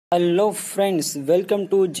Hello friends, welcome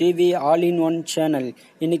to GV all in one channel.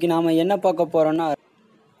 இன்றைக்கி நாம் என்ன பார்க்க போகிறோன்னா,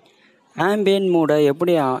 ஆம்பியன் மோடை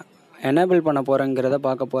எப்படி எனேபிள் பண்ண போகிறோங்கிறத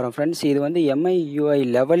பார்க்க போகிறோம் ஃப்ரெண்ட்ஸ். இது வந்து MIUI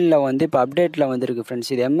லெவலில் வந்து இப்போ அப்டேட்டில் வந்துருக்கு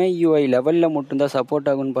ஃப்ரெண்ட்ஸ். இது MIUI லெவலில் மட்டும்தான் சப்போர்ட்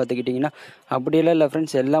ஆகும்னு பார்த்துக்கிட்டிங்கன்னா அப்படியெல்லாம் இல்லை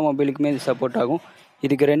ஃப்ரெண்ட்ஸ். எல்லா மொபைலுக்குமே இது சப்போர்ட் ஆகும்.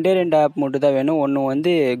 இதுக்கு ரெண்டே ஆப் மட்டும் தான் வேணும். ஒன்று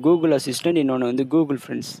வந்து கூகுள் அசிஸ்டன்ட், இன்னொன்று வந்து கூகுள்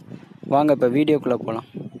ஃப்ரெண்ட்ஸ். வாங்க இப்போ வீடியோக்குள்ளே போகலாம்.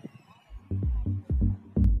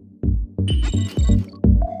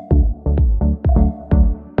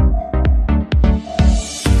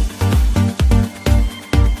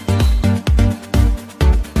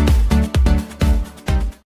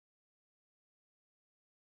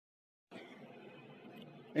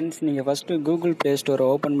 ஃப்ரெண்ட்ஸ், நீங்கள் ஃபஸ்ட்டு கூகுள் ப்ளே ஸ்டோரை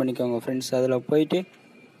ஓப்பன் பண்ணிக்கோங்க ஃப்ரெண்ட்ஸ். அதில் போயிட்டு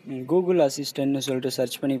கூகுள் அசிஸ்டன்ட்னு சொல்லிட்டு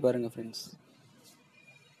சர்ச் பண்ணி பாருங்கள் ஃப்ரெண்ட்ஸ்.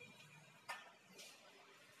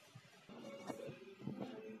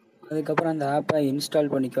 அதுக்கப்புறம் அந்த ஆப்பை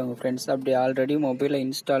இன்ஸ்டால் பண்ணிக்கோங்க ஃப்ரெண்ட்ஸ். அப்படி ஆல்ரெடி மொபைலில்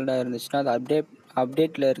இன்ஸ்டால்டாக இருந்துச்சுன்னா அது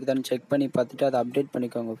அப்டேட்டில் இருக்குதான்னு செக் பண்ணி பார்த்துட்டு அதை அப்டேட்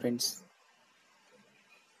பண்ணிக்கோங்க ஃப்ரெண்ட்ஸ்.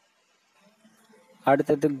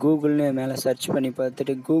 அடுத்தது கூகுள்னு மேலே சர்ச் பண்ணி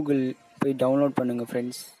பார்த்துட்டு கூகுள் போய் டவுன்லோட் பண்ணுங்கள்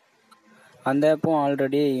ஃப்ரெண்ட்ஸ். அந்த ஆப்பும்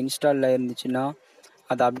ஆல்ரெடி இன்ஸ்டாலில் இருந்துச்சுன்னா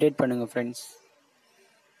அதை அப்டேட் பண்ணுங்கள் ஃப்ரெண்ட்ஸ்.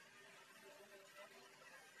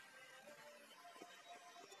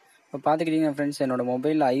 இப்போ பார்த்துக்கிட்டிங்கன்னா ஃப்ரெண்ட்ஸ், என்னோடய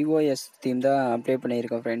மொபைலில் iOS தீம் தான் அப்ளை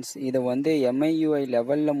பண்ணியிருக்கேன் ஃப்ரெண்ட்ஸ். இது வந்து MIUI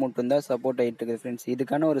லெவலில் மட்டும்தான் சப்போர்ட் ஆகிட்டு இருக்குது ஃப்ரெண்ட்ஸ்.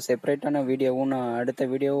 இதுக்கான ஒரு செப்பரேட்டான வீடியோவும் நான் அடுத்த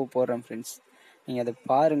வீடியோவும் போடுறேன் ஃப்ரெண்ட்ஸ். நீங்கள் அதை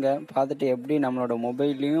பாருங்கள். பார்த்துட்டு எப்படி நம்மளோட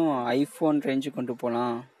மொபைல்லையும் ஐஃபோன் ரேஞ்சு கொண்டு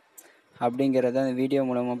போகலாம் அப்படிங்கிறத அந்த வீடியோ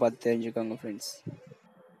மூலமாக பார்த்து தெரிஞ்சுக்கோங்க ஃப்ரெண்ட்ஸ்.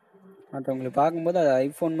 மற்றவங்களுக்கு பார்க்கும்போது அது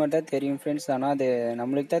ஐஃபோன் மாதிரி தான் தெரியும் ஃப்ரெண்ட்ஸ். ஆனால் அது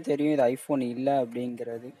நம்மளுக்கு தான் தெரியும் இது ஐஃபோன் இல்லை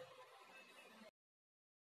அப்படிங்கிறது.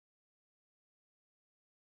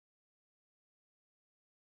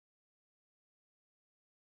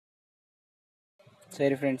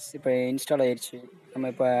 சரி ஃப்ரெண்ட்ஸ், இப்போ இன்ஸ்டால் ஆயிடுச்சு.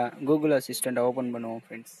 நம்ம இப்போ கூகுள் அசிஸ்டண்ட்டை ஓப்பன் பண்ணுவோம்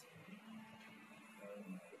ஃப்ரெண்ட்ஸ்.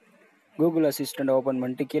 கூகுள் அசிஸ்டண்ட் ஓப்பன்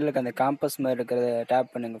பண்ணிட்டு கீழே இருக்க அந்த காம்பஸ் மாதிரி இருக்கிறத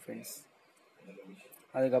டேப் பண்ணுங்கள் ஃப்ரெண்ட்ஸ்.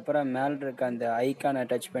 அதுக்கப்புறம் மேலே இருக்க அந்த ஐக்கானை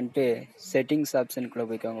டச் பண்ணிட்டு செட்டிங்ஸ் ஆப்ஷனுக்குள்ளே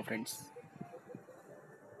போய்க்கோங்க ஃப்ரெண்ட்ஸ்.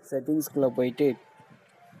 செட்டிங்ஸ்குள்ளே போயிட்டு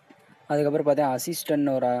அதுக்கப்புறம் பார்த்தா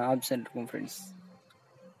அசிஸ்டன்ட்னு ஒரு ஆப்ஷன் இருக்கும் ஃப்ரெண்ட்ஸ்.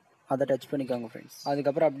 அதை டச் பண்ணிக்கோங்க ஃப்ரெண்ட்ஸ்.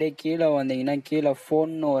 அதுக்கப்புறம் அப்படியே கீழே வந்தீங்கன்னா கீழே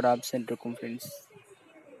ஃபோன்னு ஒரு ஆப்ஷன் இருக்கும் ஃப்ரெண்ட்ஸ்.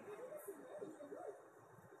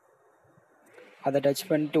 அதை டச்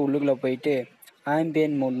பண்ணிட்டு உள்ளுக்குள்ளே போயிட்டு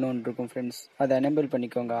ஆம்பியன் மோட்னு ஒன்று இருக்கும் ஃப்ரெண்ட்ஸ். அதை எனேபிள்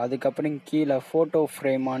பண்ணிக்கோங்க. அதுக்கப்புறம் கீழே ஃபோட்டோ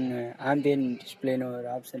ஃப்ரேமான்னு ஆம்பியன் டிஸ்பிளேன்னு ஒரு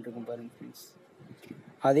ஆப்ஷன் இருக்கும் பாருங்கள் ஃப்ரெண்ட்ஸ்.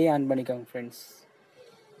 அதையும் ஆன் பண்ணிக்கோங்க ஃப்ரெண்ட்ஸ்.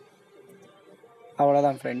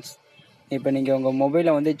 அவ்வளோதான் ஃப்ரெண்ட்ஸ். இப்போ நீங்கள் உங்கள்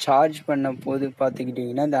மொபைலை வந்து சார்ஜ் பண்ண போது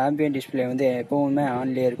பார்த்துக்கிட்டிங்கன்னா இந்த ஆம்பியன் டிஸ்பிளே வந்து எப்போவுமே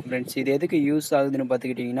ஆன்லேயே இருக்கும் ஃப்ரெண்ட்ஸ். இது எதுக்கு யூஸ் ஆகுதுன்னு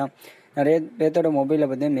பார்த்துக்கிட்டிங்கன்னா, நிறைய பேர்த்தோட மொபைலில்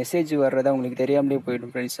பார்த்தீங்கன்னா மெசேஜ் வர்றதா உங்களுக்கு தெரியாமலே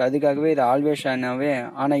போயிடும் ஃப்ரெண்ட்ஸ். அதுக்காகவே இது ஆல்வேஸ் ஆன்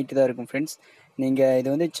ஆகிட்டு தான் இருக்கும் ஃப்ரெண்ட்ஸ். நீங்கள் இது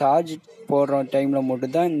வந்து சார்ஜ் போடுற டைமில்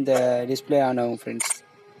மட்டும்தான் இந்த டிஸ்பிளே ஆன் ஆகும் ஃப்ரெண்ட்ஸ்.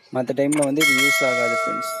 மற்ற டைமில் வந்து இது யூஸ் ஆகாது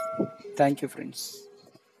ஃப்ரெண்ட்ஸ். Thank you friends.